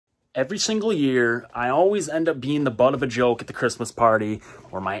Every single year, I always end up being the butt of a joke at the Christmas party,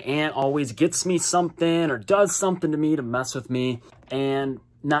 or my aunt always gets me something or does something to me to mess with me, and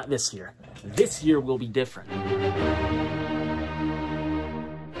not this year. This year will be different.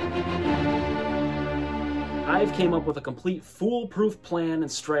 I've came up with a complete foolproof plan and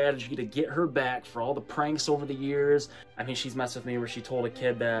strategy to get her back for all the pranks over the years. I mean, she's messed with me where she told a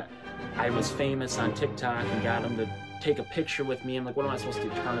kid that I was famous on TikTok and got him to take a picture with me. I'm like, what am I supposed to do,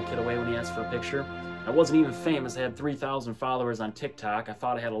 turn a kid away when he asks for a picture? I wasn't even famous. I had 3,000 followers on TikTok. I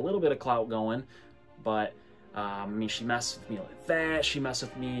thought I had a little bit of clout going, but I mean, she messed with me like that. She messed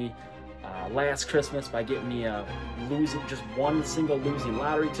with me last Christmas by getting me just one single losing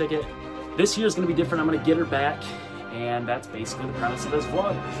lottery ticket. This year's gonna be different. I'm gonna get her back, and that's basically the premise of this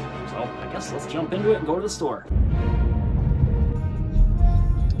vlog. So I guess let's jump into it and go to the store.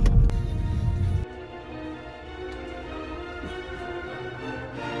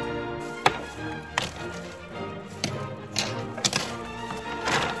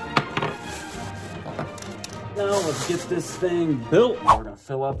 Now let's get this thing built. We're gonna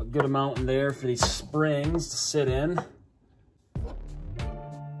fill up a good amount in there for these springs to sit in.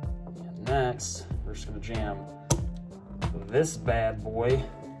 And next, we're just gonna jam this bad boy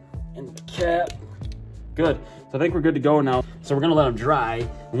in the cap. Good, so I think we're good to go now. So we're gonna let them dry.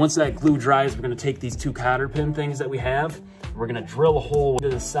 And once that glue dries, we're gonna take these two cotter pin things that we have. We're gonna drill a hole to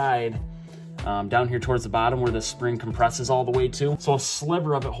the side down here towards the bottom where the spring compresses all the way to. So a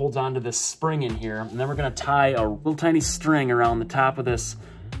sliver of it holds onto this spring in here. And then we're gonna tie a little tiny string around the top of this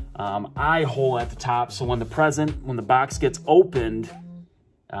eye hole at the top. So when the box gets opened,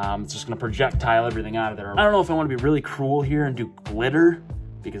 it's just gonna projectile everything out of there. I don't know if I wanna be really cruel here and do glitter,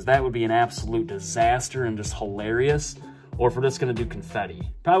 because that would be an absolute disaster and just hilarious. Or if we're just gonna do confetti.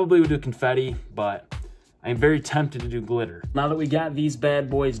 Probably would do confetti, but I'm very tempted to do glitter. Now that we got these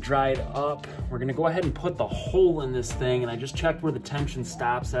bad boys dried up, we're gonna go ahead and put the hole in this thing, and I just checked where the tension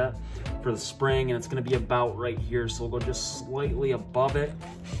stops at for the spring, and it's gonna be about right here, so we'll go just slightly above it.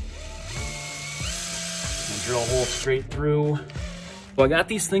 And drill a hole straight through. So I got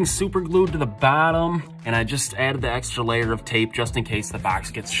these things super glued to the bottom, and I just added the extra layer of tape just in case the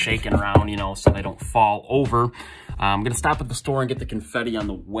box gets shaken around, you know, so they don't fall over. I'm gonna stop at the store and get the confetti on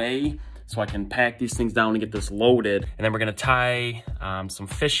the way, so I can pack these things down and get this loaded. And then we're gonna tie some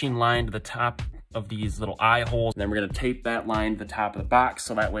fishing line to the top of these little eye holes. And then we're gonna tape that line to the top of the box,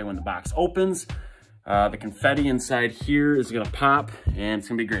 so that way when the box opens, the confetti inside here is gonna pop, and it's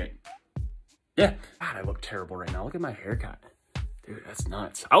gonna be great. Yeah, God, I look terrible right now. Look at my haircut. Dude, that's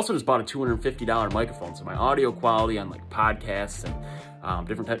nuts. I also just bought a $250 microphone, so my audio quality on like podcasts and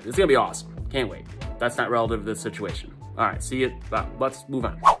different types, it's gonna be awesome. Can't wait. That's not relative to this situation. All right, see you. Let's move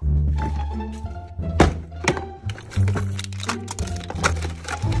on.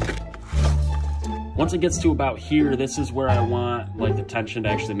 Once it gets to about here, this is where I want like the tension to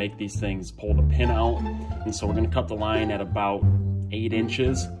actually make these things pull the pin out. And so we're gonna cut the line at about 8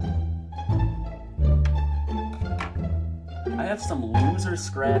 inches. I have some loser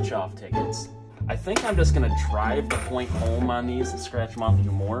scratch off tickets. I think I'm just gonna drive the point home on these and scratch them off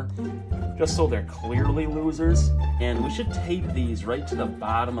even more, just so they're clearly losers. And we should tape these right to the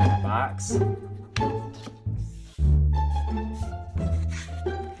bottom of the box. Oh,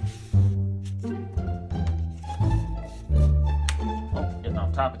 getting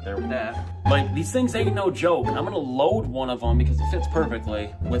off topic there with that. Like, these things ain't no joke. I'm gonna load one of them because it fits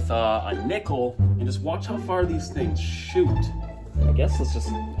perfectly with a nickel, and just watch how far these things shoot. I guess let's just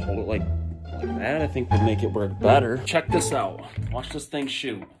hold it like that. I think would make it work better. Check this out. Watch this thing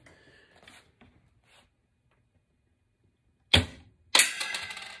shoot.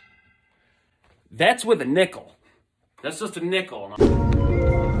 That's with a nickel. That's just a nickel.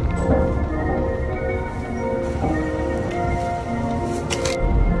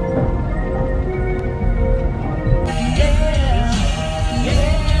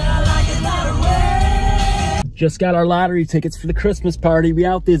 Just got our lottery tickets for the Christmas party. We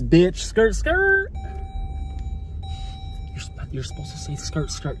out this bitch. Skirt, skirt. You're supposed to say skirt,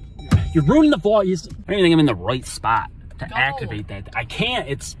 skirt. You're ruining the vlog. I don't think I'm in the right spot to activate that. I can't.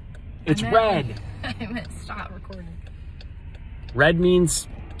 It's red. I meant stop recording. Red means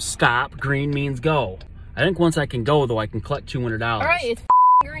stop. Green means go. I think once I can go, though, I can collect $200. All right, it's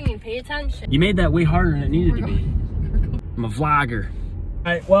green. Pay attention. You made that way harder than it needed to be. I'm a vlogger. All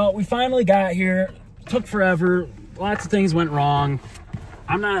right, well, we finally got here. Took forever. Lots of things went wrong.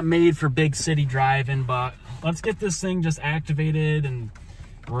 I'm not made for big city driving, but let's get this thing just activated and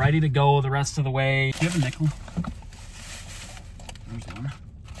ready to go the rest of the way. Do you have a nickel? There's one.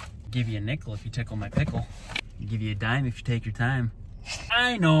 Give you a nickel if you tickle my pickle. Give you a dime if you take your time.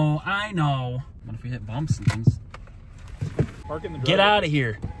 I know, I know. What if we hit bumps and things? Park in the Get out of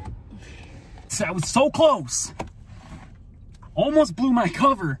here. I was so close. Almost blew my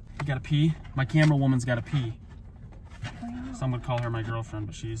cover. I gotta pee. My camera woman's gotta pee. So I'm gonna call her my girlfriend,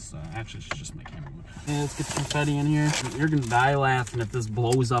 but she's actually she's just my camera woman. Yeah, let's get the confetti in here. You're gonna die laughing if this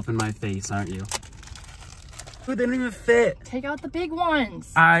blows up in my face, aren't you? Dude, they don't even fit. Take out the big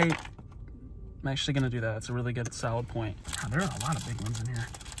ones. I'm actually gonna do that. It's a really good, solid point. God, there are a lot of big ones in here.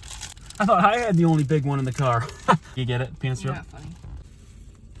 I thought I had the only big one in the car. You get it? Penis joke? Yeah, funny.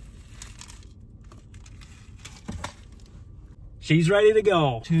 She's ready to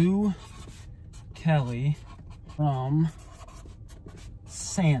go. To Kelly from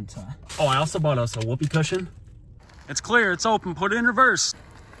Santa. Oh, I also bought us a whoopee cushion. It's clear, it's open. Put it in reverse.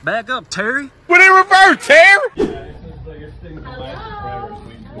 Back up, Terry. Put it in reverse, Terry!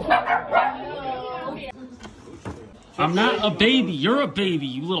 I'm not a baby. You're a baby,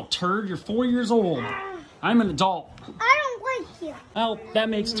 you little turd. You're 4 years old. I'm an adult. I don't like you. Well, that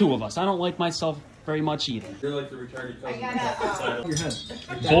makes two of us. I don't like myself very much either. You're like the retarded cousin inside of your head.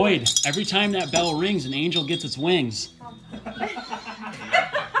 Boyd, every time that bell rings, an angel gets its wings.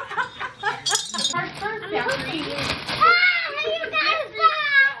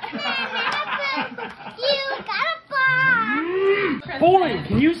 Boyd,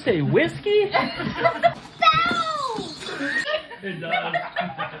 can you say whiskey? It does.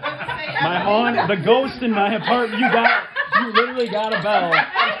 My haunt, the ghost in my apartment, you literally got a bell.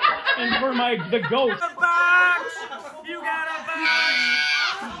 And for the ghost. The box! You got a box!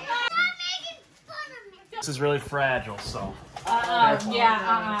 This is really fragile, so.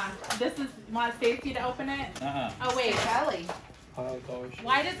 This is, want Stacy to open it? Oh wait, Kelly.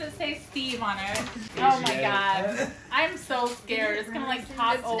 Why does it say Steve on it? Oh my god. I'm so scared. It's gonna like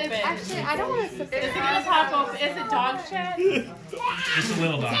pop open. Actually, I don't want to sit there. Is it gonna pop open? Is it dog shit? It's a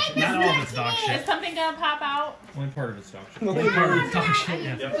little dog shit. Not all of it's dog Is shit. something gonna pop out? Only part of it's dog shit. Only part of it's dog shit,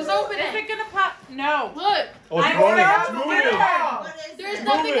 yeah. Just open Is it. it gonna pop? No. Look. Oh, it's running. It's moving. What is There's it?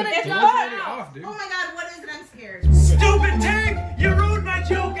 nothing gonna It's jump not. out. Off, dude. Oh my god, what is it? I'm scared. Stupid Tig! You ruined my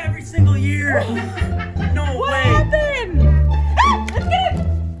joke every single year! No What way! happened? Ah,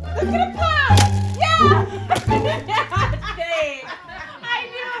 it's gonna pop! Yeah! Dang.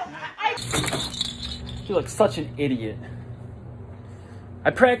 I You're like such an idiot. I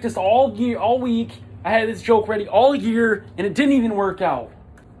practiced all week. I had this joke ready all year, and it didn't even work out.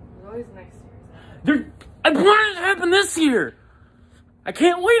 Always next year. I wanted it to happen this year. I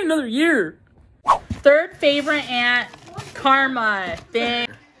can't wait another year. Third favorite aunt, Karma. Thing.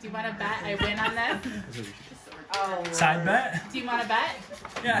 Do you want to bet I win on this? Side bet? Do you want to bet?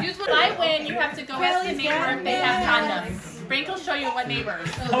 Yeah. If I win, you have to go ask the neighbor if they have condoms. Frank will show you what neighbors.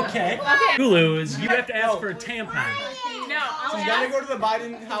 Okay. Okay. You lose. You have to ask for a tampon. No, I'll You gotta ask. go to the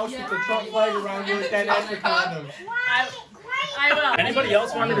Biden house with the Trump flag around you and ask for condoms. I will. Anybody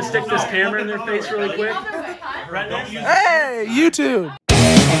else want me to stick this camera in their face really quick? Hey, YouTube!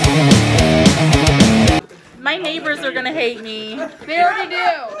 My neighbors are gonna hate me. They already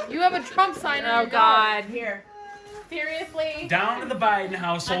do. You have a Trump sign on Oh your door. God. Here. Seriously? Down to the Biden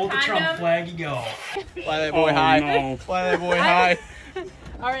house, hold the Trump condom? flag, you go. Fly that boy high. No. Fly that boy high.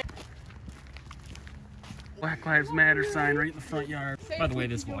 Black Lives Matter sign right in the front yard. By the way,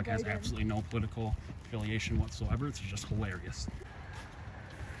 this vlog has absolutely no political affiliation whatsoever. It's just hilarious.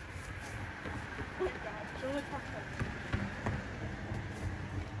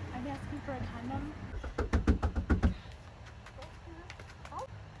 I'm asking for a condom.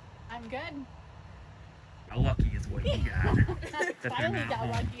 I'm good. Lucky is what you got. That they're Finally not got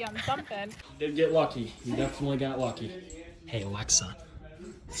home. lucky on something. Did get lucky. You definitely got lucky. Hey Alexa,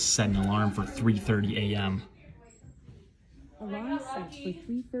 set an alarm for 3:30 a.m. Alarm set for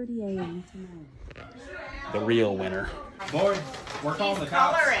 3:30 a.m. tonight. The real winner. Boy, we're calling the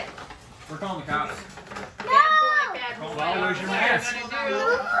cops. We're calling the cops. Well, where's your mask?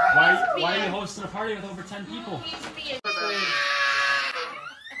 Why are you hosting a party with over 10 people?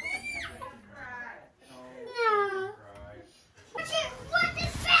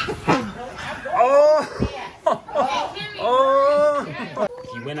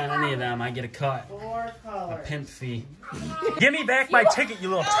 If you win on any of them, I get a cut. A pimp fee. Give me back my ticket, you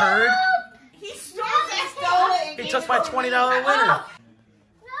little turd. He stole it. He took my $20 winner. No!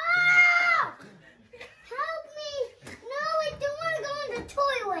 Help me! No, I don't want to go in the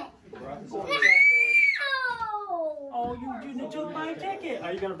toilet. No! Oh, you took my ticket.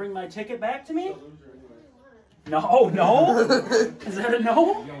 Are you gonna bring my ticket back to me? No, no? Is that a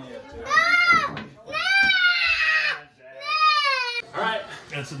no? No! Alright.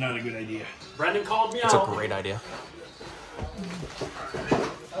 That's not a good idea. Brendan called me out. Great idea.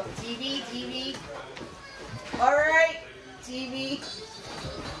 TV. All right, TV.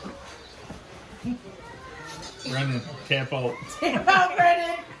 Brennan, tap out. Tap out,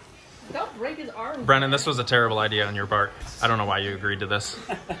 Brennan. Don't break his arm. Brennan, this was a terrible idea on your part. I don't know why you agreed to this.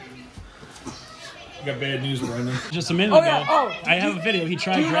 I got bad news, Brennan. Just a minute ago, I have a video. He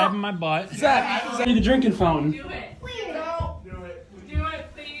tried grabbing my butt. Zach, the drinking fountain. Do it. Do it. Do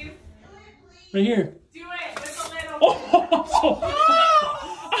it, please. Right here. Do it with a little. Oh,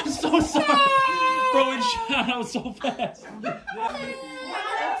 I'm so sorry. Bro, it shot out so fast.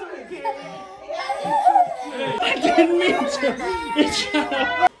 I didn't mean to. It shot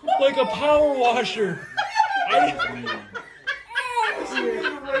out like a power washer.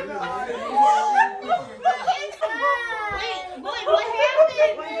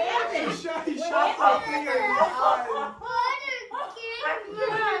 He shot my finger in the eye.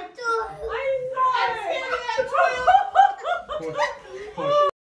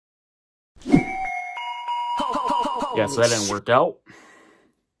 Yeah, so that didn't work out.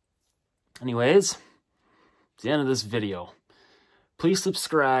 Anyways, it's the end of this video. Please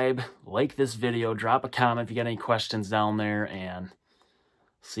subscribe, like this video, drop a comment if you got any questions down there, and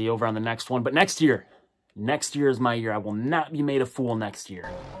see you over on the next one. But next year is my year. I will not be made a fool next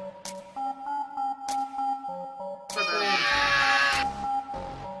year.